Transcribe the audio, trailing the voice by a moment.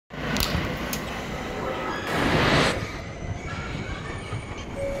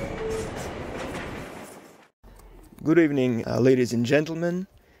Good evening, ladies and gentlemen,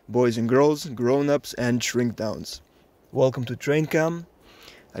 boys and girls, grown-ups and shrink-downs. Welcome to TrainCam.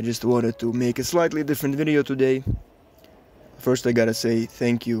 I just wanted to make a slightly different video today. First, I gotta say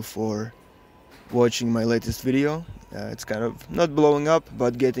thank you for watching my latest video. It's kind of not blowing up,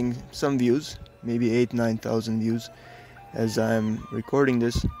 but getting some views, maybe 8,000-9,000 views as I'm recording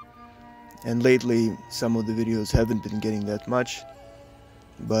this. And lately, some of the videos haven't been getting that much.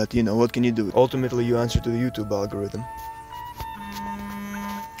 But you know, what can you do? Ultimately, you answer to the YouTube algorithm.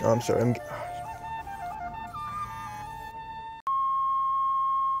 Oh, I'm sorry.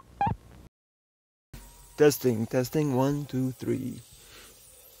 Testing, 1, 2, 3.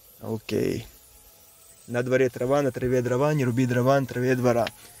 Ok. Na dvoре trava, na travie drava, ne rubi drava, na travie dvara.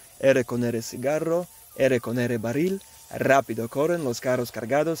 Ere con ere cigarro, ere con ere baril, rapido corren los carros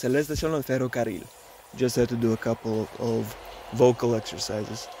cargados, el estación el ferrocarril. Just had to do a couple of vocal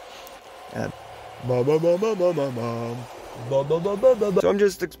exercises. So I'm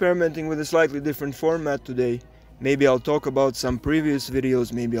just experimenting with a slightly different format today. Maybe I'll talk about some previous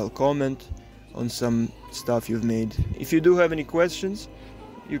videos, maybe I'll comment on some stuff you've made. If you do have any questions,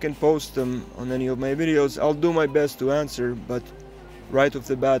 you can post them on any of my videos. I'll do my best to answer, but right off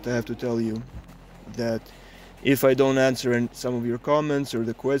the bat I have to tell you that if I don't answer some of your comments or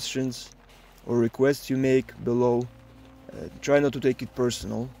the questions or requests you make below, try not to take it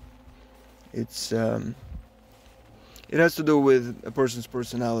personal. It has to do with a person's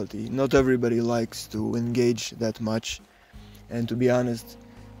personality. Not everybody likes to engage that much, and to be honest,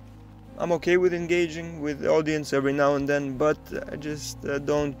 I'm okay with engaging with the audience every now and then, but I just I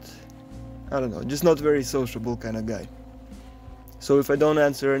don't know, just not very sociable kind of guy. So if I don't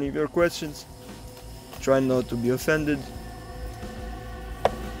answer any of your questions, try not to be offended.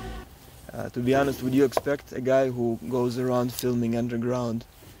 To be honest, would you expect a guy who goes around filming underground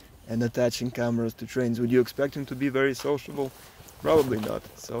and attaching cameras to trains, would you expect him to be very sociable? Probably not.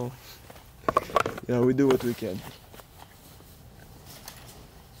 So, yeah, we do what we can.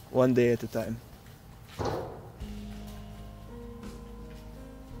 One day at a time.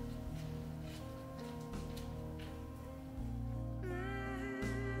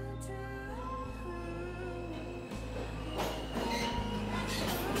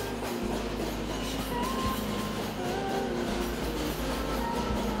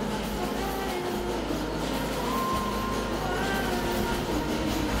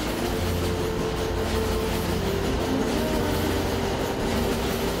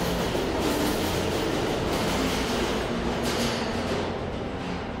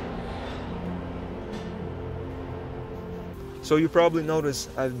 So you probably notice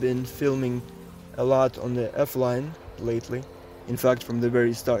I've been filming a lot on the F line lately. In fact, from the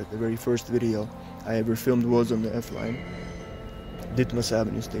very start, the very first video I ever filmed was on the F line. Ditmas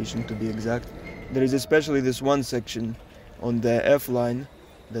Avenue station to be exact. There is especially this one section on the F line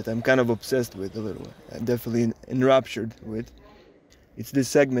that I'm kind of obsessed with a little. I'm definitely enraptured with. It's this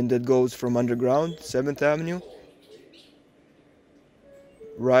segment that goes from underground, 7th Avenue,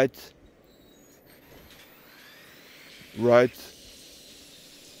 right,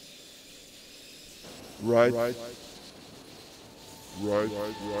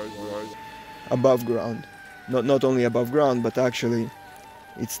 above ground. Not only above ground, but actually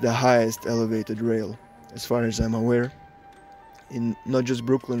it's the highest elevated rail, as far as I'm aware, in not just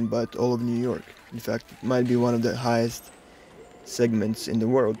Brooklyn, but all of New York. In fact, it might be one of the highest segments in the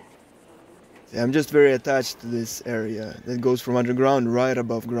world. I'm just very attached to this area that goes from underground right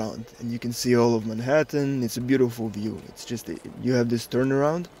above ground, and you can see all of Manhattan. It's a beautiful view. It's just you have this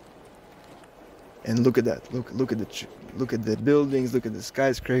turnaround, and look at that. Look at the buildings. Look at the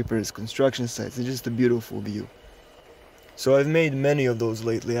skyscrapers, construction sites. It's just a beautiful view. So I've made many of those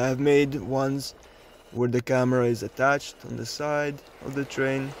lately. I've made ones where the camera is attached on the side of the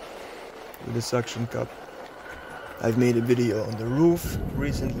train with a suction cup. I've made a video on the roof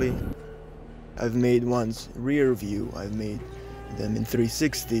recently. I've made ones rear view, I've made them in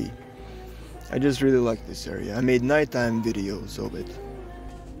 360. I just really like this area. I made nighttime videos of it.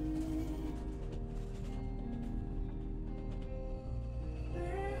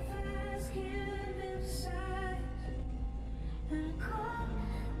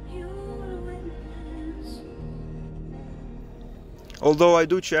 Although I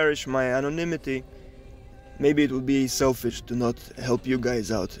do cherish my anonymity, maybe it would be selfish to not help you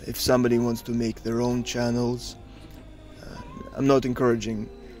guys out. If somebody wants to make their own channels, I'm not encouraging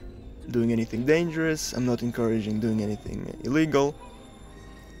doing anything dangerous, I'm not encouraging doing anything illegal,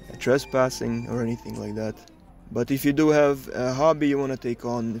 trespassing or anything like that. But if you do have a hobby you want to take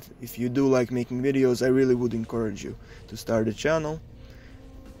on, if you do like making videos, I really would encourage you to start a channel.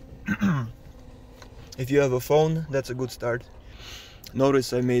 If you have a phone, that's a good start.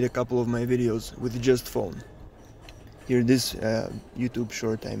 Notice I made a couple of my videos with just phone. Here, this YouTube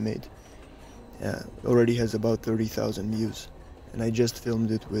short I made already has about 30,000 views, and I just filmed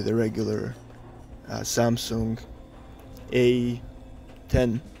it with a regular Samsung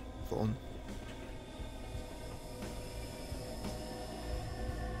A10 phone.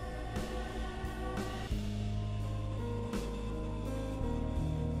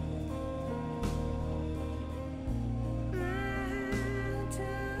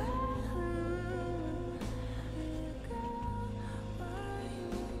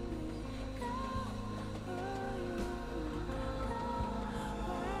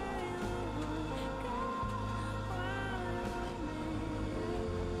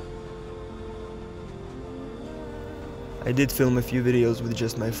 I did film a few videos with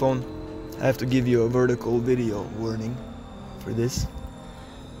just my phone. I have to give you a vertical video warning for this.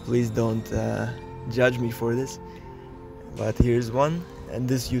 Please don't judge me for this. But here's one, and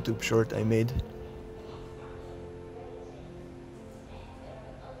this YouTube short I made.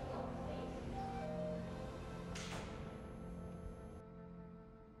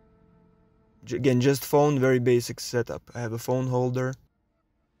 Again, just phone, very basic setup. I have a phone holder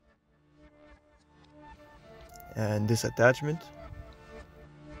and this attachment.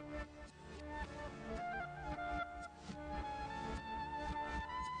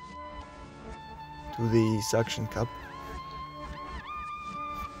 To the suction cup.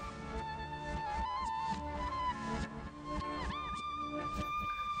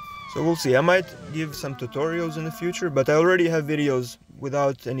 So we'll see. I might give some tutorials in the future, but I already have videos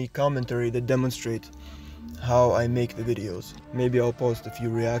without any commentary that demonstrate how I make the videos. Maybe I'll post a few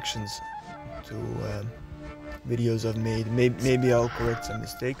reactions to videos I've made. Maybe I'll correct some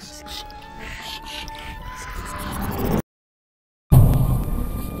mistakes.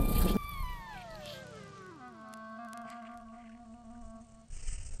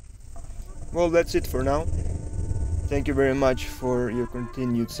 Well, that's it for now. Thank you very much for your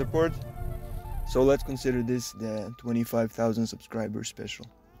continued support. So let's consider this the 25,000 subscriber special.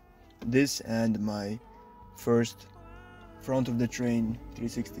 This and my first front of the train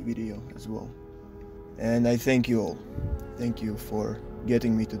 360 video as well. And I thank you all. Thank you for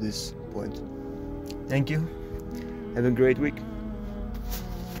getting me to this point. Thank you. Have a great week.